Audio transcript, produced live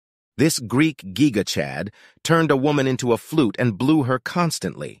This Greek Giga Chad turned a woman into a flute and blew her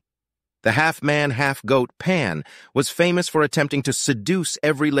constantly. The half-man, half-goat Pan was famous for attempting to seduce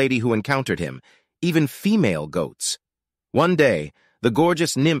every lady who encountered him, even female goats. One day, the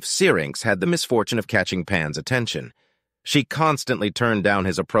gorgeous nymph Syrinx had the misfortune of catching Pan's attention. She constantly turned down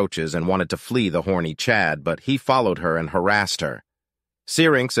his approaches and wanted to flee the horny Chad, but he followed her and harassed her.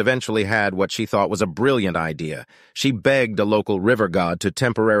 Syrinx eventually had what she thought was a brilliant idea. She begged a local river god to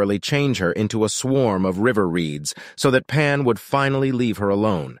temporarily change her into a swarm of river reeds so that Pan would finally leave her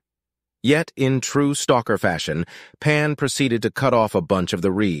alone. Yet, in true stalker fashion, Pan proceeded to cut off a bunch of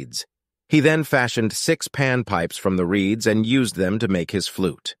the reeds. He then fashioned 6 panpipes from the reeds and used them to make his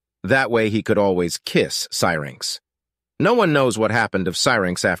flute. That way he could always kiss Syrinx. No one knows what happened of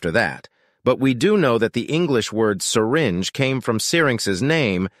Syrinx after that, but we do know that the English word syringe came from Syrinx's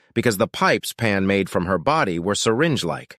name because the pipes Pan made from her body were syringe-like.